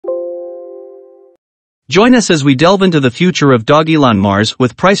Join us as we delve into the future of Dogelon Mars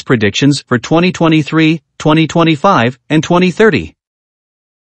with price predictions for 2023, 2025, and 2030.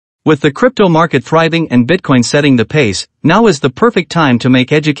 With the crypto market thriving and Bitcoin setting the pace, now is the perfect time to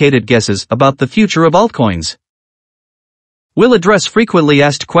make educated guesses about the future of altcoins. We'll address frequently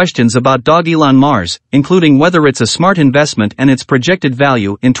asked questions about Dogelon Mars, including whether it's a smart investment and its projected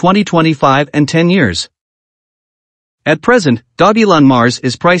value in 2025 and 10 years. At present, Dogelon Mars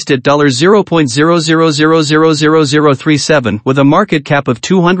is priced at $0.00000037 with a market cap of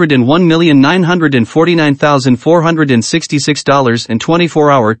 $201,949,466 and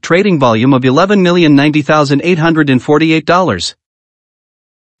 24-hour trading volume of $11,090,848.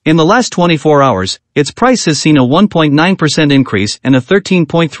 In the last 24 hours, its price has seen a 1.9% increase and a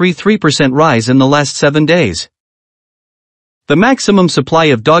 13.33% rise in the last 7 days. The maximum supply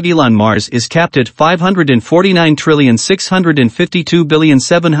of Dogelon Mars is capped at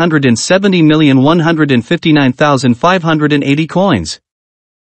 549,652,770,159,580 coins.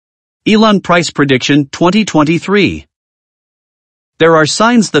 Elon price prediction 2023. There are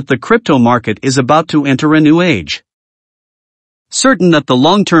signs that the crypto market is about to enter a new age. Certain that the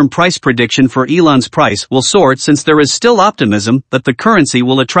long-term price prediction for Elon's price will soar since there is still optimism that the currency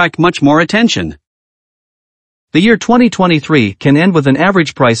will attract much more attention. The year 2023 can end with an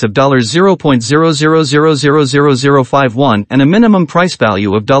average price of $0.00000051 and a minimum price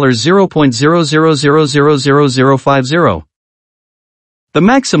value of $0.00000050. The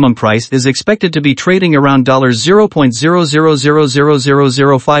maximum price is expected to be trading around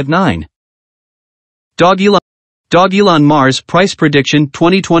 $0.00000059. Dogelon Mars price prediction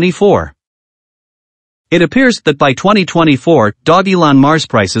 2024. It appears that by 2024, Dogelon Mars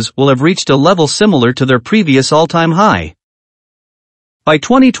prices will have reached a level similar to their previous all-time high. By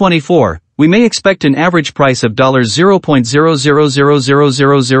 2024, we may expect an average price of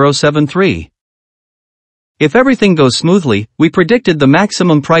 $0.00000073. If everything goes smoothly, we predicted the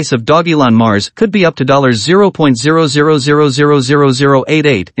maximum price of Dogelon Mars could be up to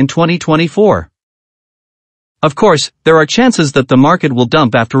 $0.00000088 in 2024. Of course, there are chances that the market will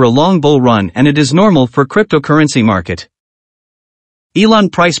dump after a long bull run, and it is normal for cryptocurrency market. Elon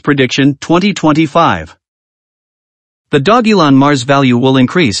price prediction 2025. The Dogelon Mars value will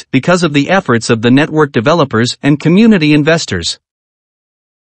increase because of the efforts of the network developers and community investors.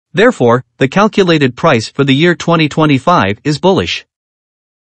 Therefore, the calculated price for the year 2025 is bullish.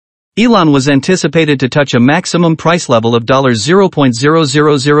 Elon was anticipated to touch a maximum price level of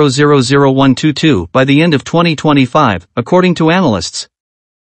 $0.00000122 by the end of 2025, according to analysts.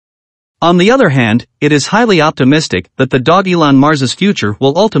 On the other hand, it is highly optimistic that the Dogelon Mars's future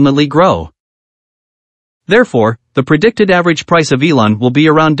will ultimately grow. Therefore, the predicted average price of Elon will be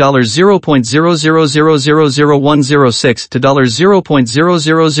around $0.00000106 to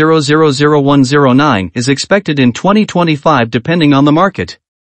 $0.00000109 is expected in 2025 depending on the market.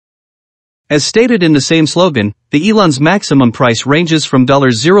 As stated in the same slogan, the Elon's maximum price ranges from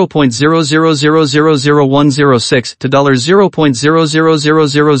 $0.00000106 to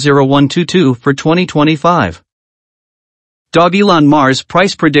 $0.00000122 for 2025. Dogelon Mars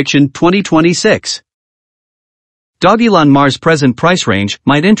price prediction 2026. Dogelon Mars' present price range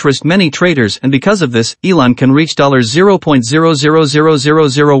might interest many traders, and because of this, Elon can reach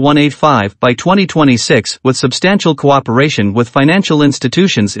 $0.00000185 by 2026 with substantial cooperation with financial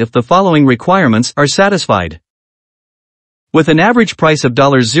institutions if the following requirements are satisfied. With an average price of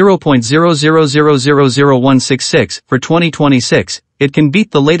 $0.00000166 for 2026, it can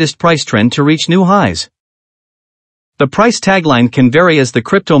beat the latest price trend to reach new highs. The price tagline can vary as the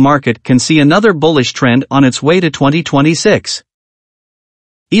crypto market can see another bullish trend on its way to 2026.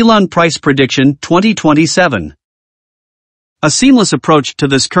 Elon price prediction 2027. A seamless approach to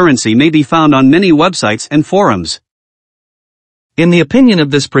this currency may be found on many websites and forums. In the opinion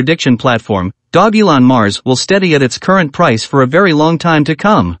of this prediction platform, Dogelon Mars will steady at its current price for a very long time to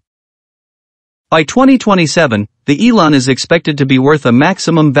come. By 2027, the Elon is expected to be worth a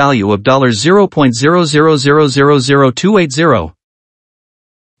maximum value of $0.00000280.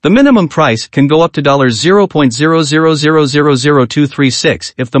 The minimum price can go up to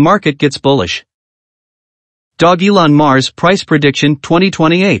 $0.00000236 if the market gets bullish. Dogelon Mars price prediction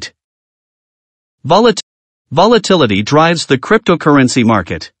 2028. Volatility drives the cryptocurrency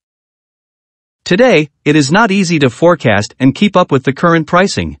market. Today, it is not easy to forecast and keep up with the current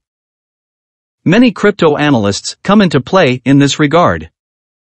pricing. Many crypto analysts come into play in this regard.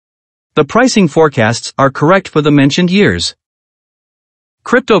 The pricing forecasts are correct for the mentioned years.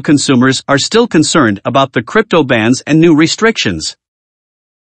 Crypto consumers are still concerned about the crypto bans and new restrictions.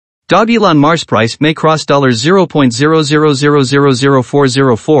 Dogelon Mars price may cross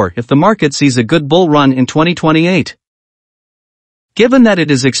 $0.000000404 if the market sees a good bull run in 2028. Given that it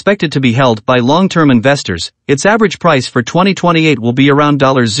is expected to be held by long-term investors, its average price for 2028 will be around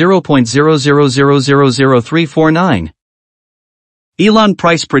 $0.000000349. Elon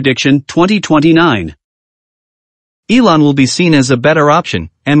price prediction 2029. Elon will be seen as a better option,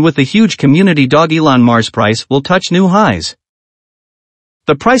 and with the huge community, Dogelon Mars price will touch new highs.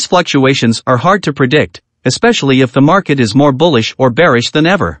 The price fluctuations are hard to predict, especially if the market is more bullish or bearish than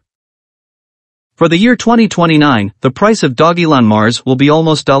ever. For the year 2029, the price of Dogelon Mars will be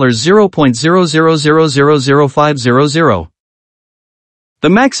almost $0.000000500. The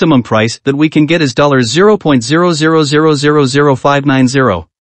maximum price that we can get is $0.000000590.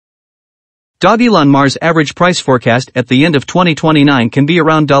 Dogelon Mars average price forecast at the end of 2029 can be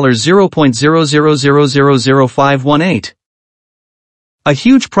around $0.000000518. A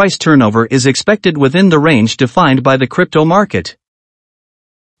huge price turnover is expected within the range defined by the crypto market.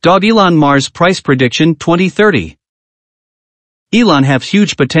 Dogelon Mars price prediction 2030. Elon have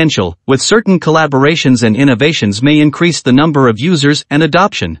huge potential, with certain collaborations and innovations may increase the number of users and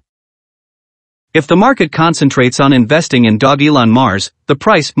adoption. If the market concentrates on investing in Dogelon Mars, the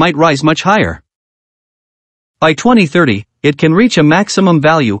price might rise much higher. By 2030, it can reach a maximum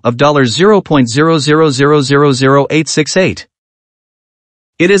value of $0.000000868.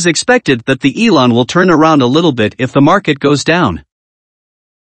 It is expected that the Elon will turn around a little bit if the market goes down.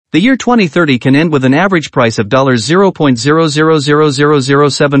 The year 2030 can end with an average price of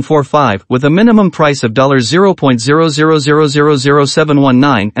 $0.000000745 with a minimum price of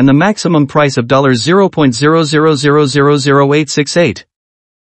 $0.000000719 and the maximum price of $0.000000868.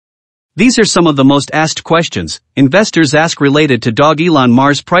 These are some of the most asked questions investors ask related to Dogelon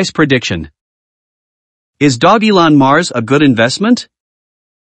Mars price prediction. Is Dogelon Mars a good investment?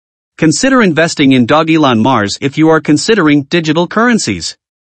 Consider investing in Dogelon Mars if you are considering digital currencies.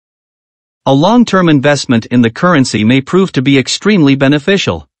 A long-term investment in the currency may prove to be extremely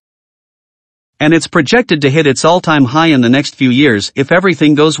beneficial. And it's projected to hit its all-time high in the next few years if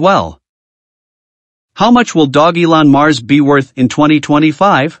everything goes well. How much will Dogelon Mars be worth in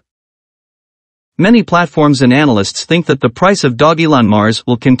 2025? Many platforms and analysts think that the price of Dogelon Mars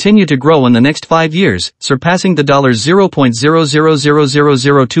will continue to grow in the next 5 years, surpassing the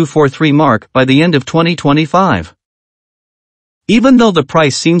 $0.000000243 mark by the end of 2025. Even though the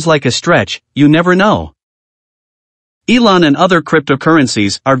price seems like a stretch, you never know. Elon and other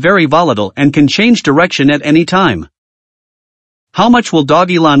cryptocurrencies are very volatile and can change direction at any time. How much will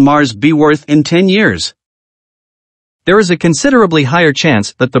Dogelon Mars be worth in 10 years? There is a considerably higher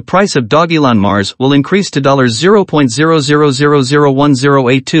chance that the price of Dogelon Mars will increase to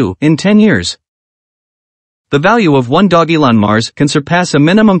 $0.000001082 in 10 years. The value of one Dogelon Mars can surpass a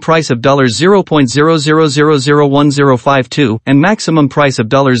minimum price of $0.000001052 and maximum price of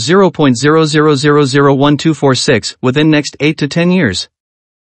 $0.000001246 within next 8 to 10 years.